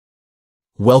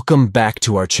Welcome back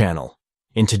to our channel.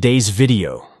 In today's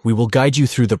video, we will guide you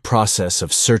through the process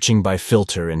of searching by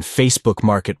filter in Facebook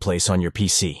Marketplace on your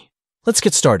PC. Let's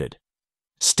get started.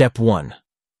 Step 1.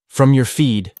 From your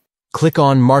feed, click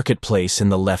on Marketplace in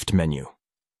the left menu.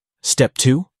 Step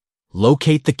 2.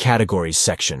 Locate the Categories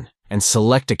section and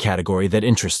select a category that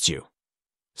interests you.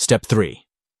 Step 3.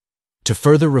 To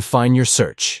further refine your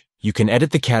search, you can edit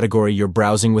the category you're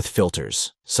browsing with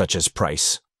filters, such as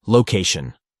price,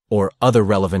 location, or other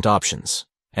relevant options.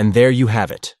 And there you have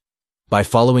it. By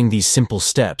following these simple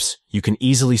steps, you can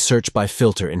easily search by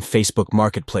filter in Facebook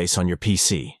Marketplace on your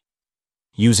PC.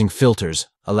 Using filters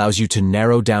allows you to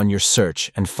narrow down your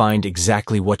search and find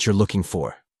exactly what you're looking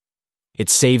for. It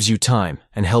saves you time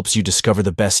and helps you discover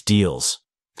the best deals.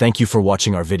 Thank you for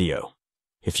watching our video.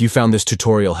 If you found this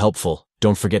tutorial helpful,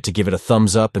 don't forget to give it a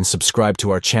thumbs up and subscribe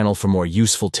to our channel for more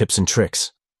useful tips and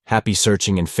tricks. Happy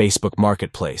searching in Facebook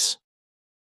Marketplace.